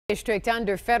District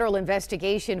under federal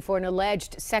investigation for an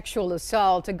alleged sexual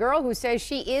assault. A girl who says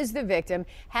she is the victim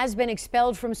has been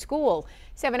expelled from school.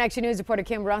 7 Action News reporter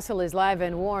Kim Russell is live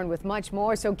in Warren with much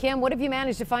more. So Kim, what have you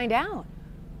managed to find out?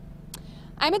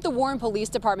 I'm at the Warren Police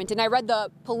Department, and I read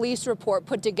the police report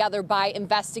put together by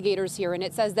investigators here, and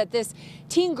it says that this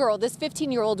teen girl, this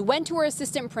 15-year-old, went to her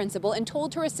assistant principal and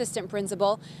told her assistant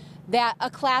principal that a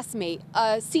classmate,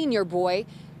 a senior boy,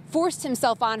 forced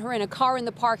himself on her in a car in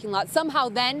the parking lot. Somehow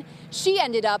then she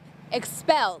ended up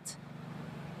expelled.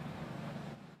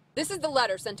 This is the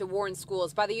letter sent to Warren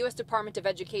schools by the U.S. Department of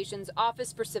Education's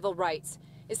Office for Civil Rights.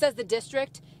 It says the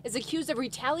district is accused of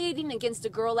retaliating against a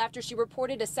girl after she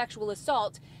reported a sexual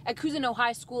assault at Cousino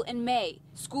High School in May.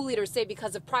 School leaders say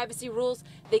because of privacy rules,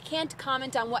 they can't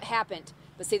comment on what happened,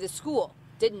 but say the school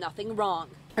did nothing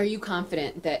wrong. Are you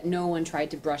confident that no one tried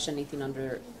to brush anything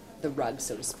under the rug,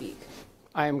 so to speak?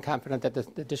 I am confident that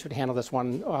the district handled this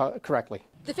one correctly.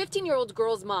 The 15-year-old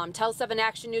girl's mom tells 7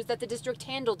 Action News that the district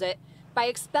handled it by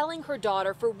expelling her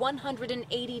daughter for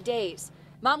 180 days.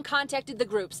 Mom contacted the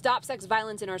group Stop Sex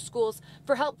Violence in Our Schools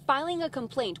for help filing a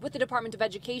complaint with the Department of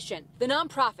Education. The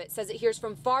nonprofit says it hears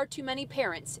from far too many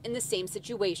parents in the same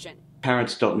situation.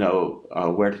 Parents don't know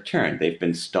where to turn. They've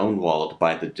been stonewalled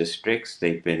by the districts.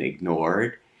 They've been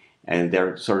ignored, and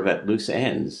they're sort of at loose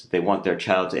ends. They want their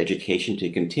child's education to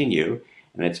continue,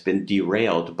 and it's been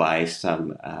derailed by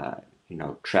some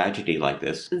tragedy like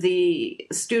this. The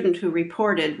student who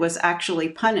reported was actually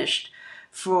punished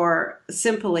for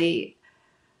simply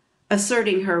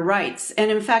asserting her rights.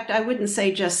 And in fact, I wouldn't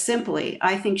say just simply.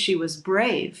 I think she was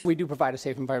brave. We do provide a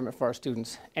safe environment for our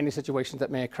students. Any situations that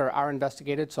may occur are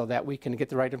investigated so that we can get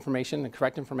the right information, the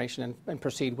correct information, and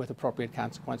proceed with appropriate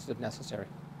consequences if necessary.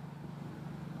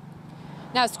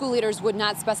 Now, school leaders would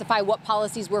not specify what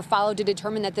policies were followed to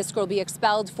determine that this girl be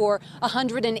expelled for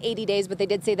 180 days, but they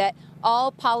did say that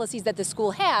all policies that the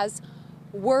school has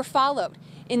were followed.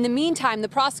 In the meantime, the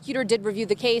prosecutor did review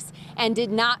the case and did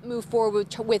not move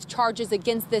forward with charges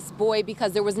against this boy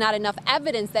because there was not enough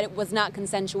evidence that it was not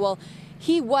consensual.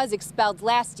 He was expelled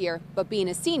last year, but being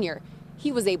a senior,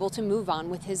 he was able to move on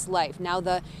with his life. Now,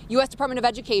 the U.S. Department of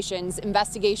Education's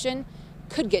investigation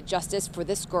could get justice for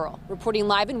this girl. Reporting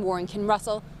live in Warren, Kim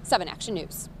Russell, 7 Action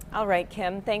News. All right,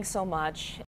 Kim, thanks so much.